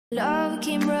Love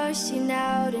came rushing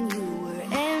out and you were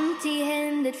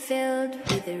empty-handed, filled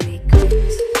with the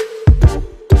regrets.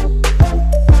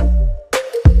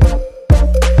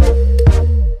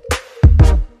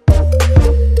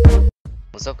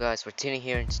 What's up guys, we're Tini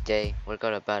here, and today we're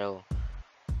gonna battle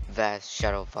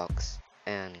VastShadowFox,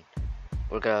 and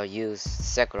we're gonna use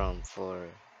zekrom for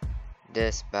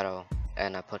this battle,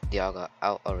 and I put the auga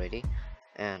out already.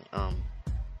 And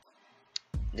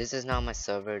this is not my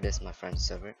server, this is my friend's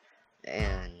server,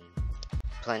 and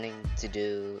planning to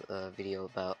do a video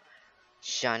about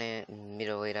shiny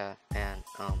middleweight, and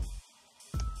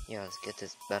yeah, let's get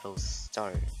this battle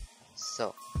started.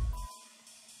 So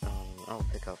I'll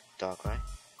pick up dog, right?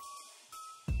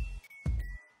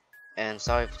 And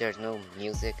sorry if there's no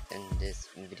music in this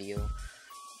video,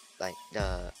 like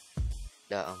the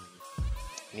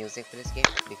music for this game,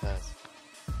 because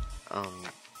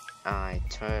I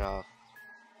turn it off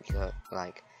because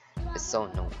like it's so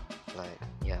annoying. Like,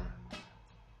 yeah,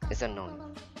 it's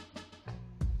annoying.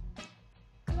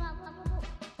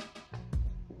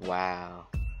 Wow,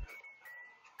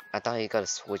 I thought you gotta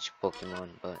switch Pokemon,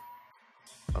 but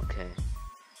okay.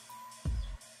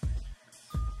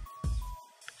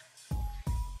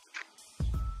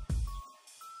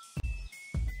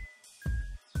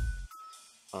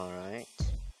 Alright.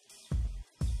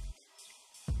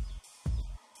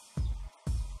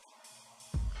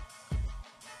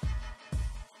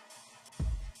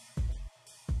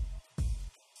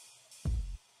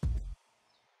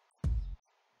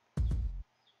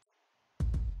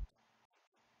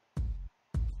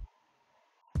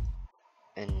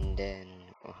 And then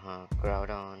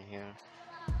Groudon here.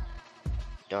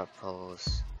 Dark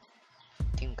Pulse. I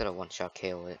think I'm gonna one-shot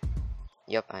KO it.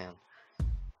 Yep, I am.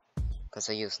 Cause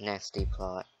I use Nasty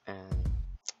Plot and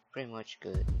pretty much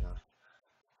good enough.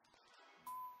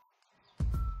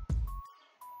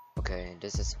 Okay,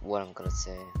 this is what I'm gonna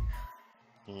say.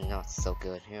 Not so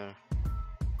good here.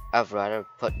 I'd rather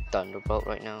put Thunderbolt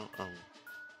right now.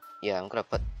 Yeah, I'm gonna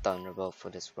put Thunderbolt for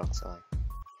this rock slide.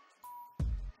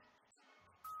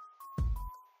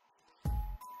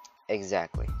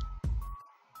 Exactly.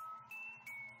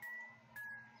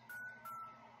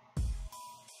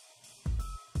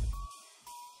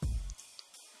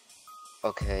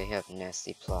 Okay, you have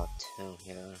Nasty Plot too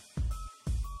here.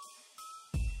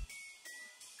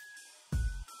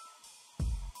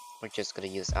 We're just gonna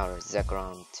use our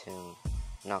zekrom to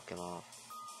knock him off,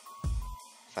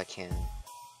 if I can.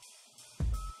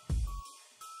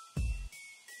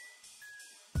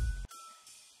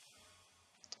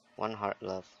 One heart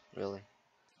left, really.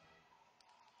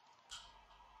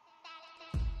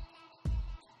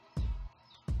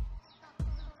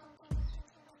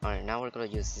 Alright, now we're gonna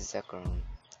use the zekrom.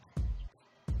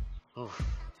 Oof.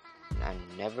 I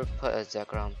never put a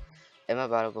zekrom in my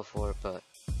battle before, but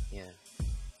yeah.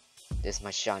 This is my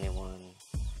shiny one.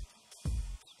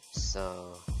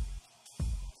 So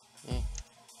I'm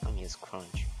gonna use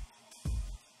Crunch.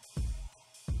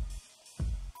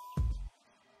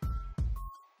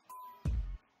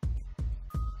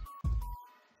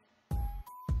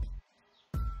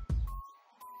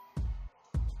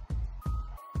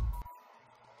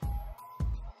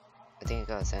 I think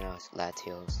I gotta send out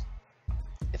Latios.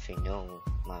 If you know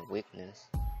my weakness.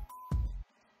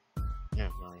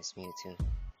 Never mind, it's Mewtwo.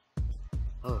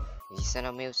 Oh, you send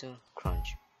out Mewtwo?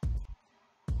 Crunch.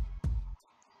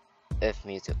 If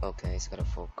Mewtwo, okay, it's gotta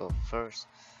go first.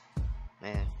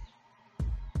 Man.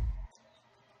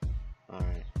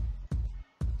 Alright.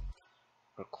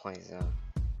 Rayquaza.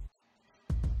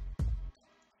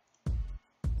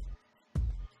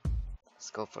 Let's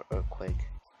go for Earthquake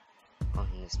on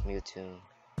this Mewtwo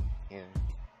here.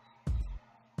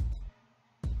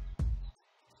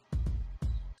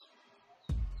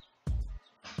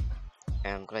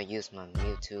 And I'm gonna use my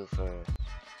Mewtwo for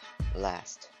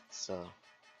last, so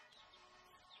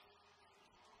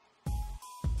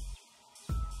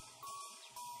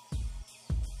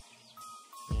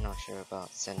I'm not sure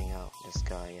about sending out this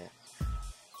guy yet.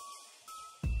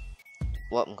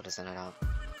 Well, I'm gonna send it out.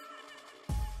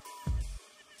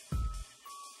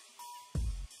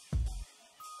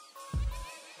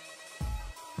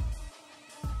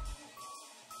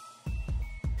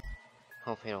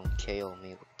 Hope he don't KO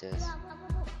me with this.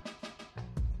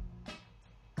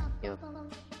 Yep.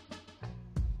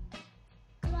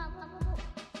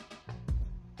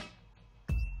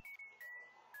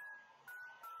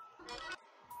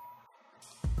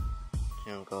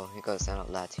 Here we go. He gotta send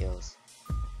out Latios.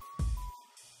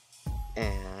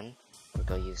 And we're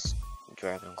gonna use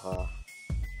Dragon Claw.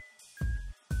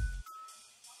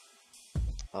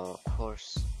 Oh, of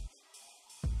course.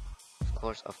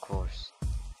 Of course.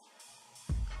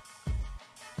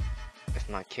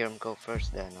 my Kirim go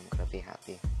first, then I'm gonna be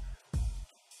happy.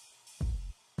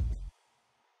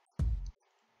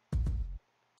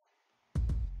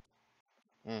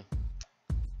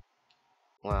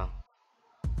 Wow.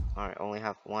 Alright, only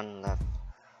have one left.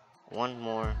 One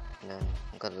more, and then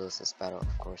I'm gonna lose this battle,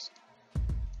 of course.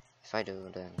 If I do,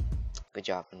 then good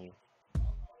job on you.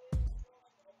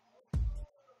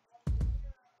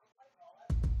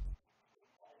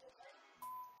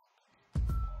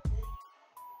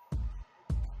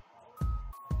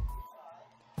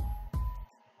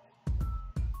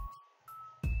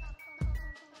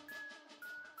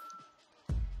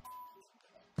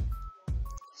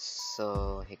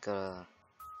 So he got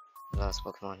last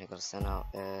Pokemon he got sent out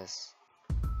is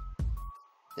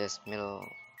this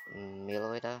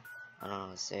Miloida. I don't know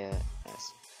how to say it.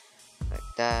 It's like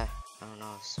that. I don't know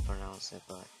how to pronounce it,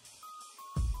 but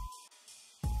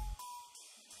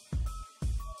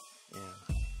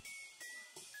yeah.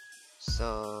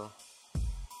 So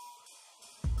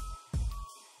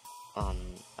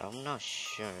I'm not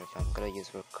sure if I'm gonna use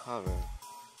recover.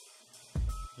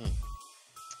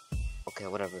 Okay,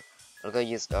 whatever. I'm gonna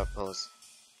use Dark Pulse,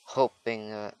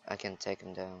 hoping I can take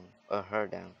him down or her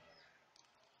down.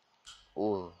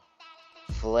 Ooh,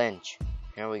 flinch.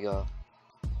 Here we go.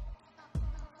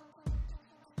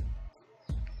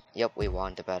 Yep, we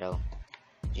won the battle.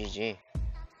 GG.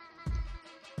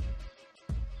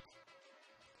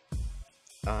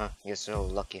 You're so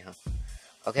lucky, huh?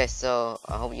 Okay, so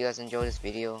I hope you guys enjoyed this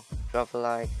video. Drop a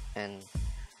like and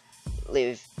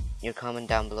leave your comment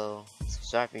down below.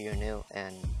 Subscribe if you're new,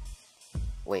 and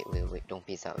wait, don't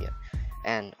peace out yet.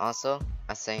 And also,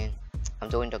 I'm saying I'm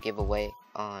doing the giveaway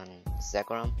on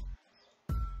Zekrom.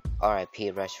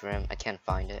 RIP Restroom. I can't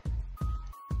find it.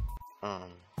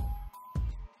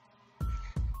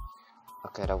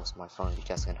 Okay, that was my phone. You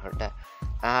guys can heard that.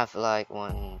 I have like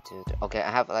 1, 2, 3. Okay,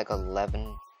 I have like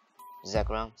 11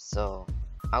 Zekrom, so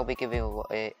I'll be giving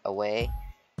away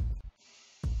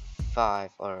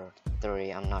 5 or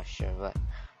 3. I'm not sure, but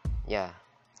yeah.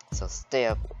 So stay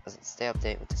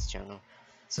updated with this channel.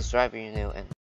 Subscribe if you're new, and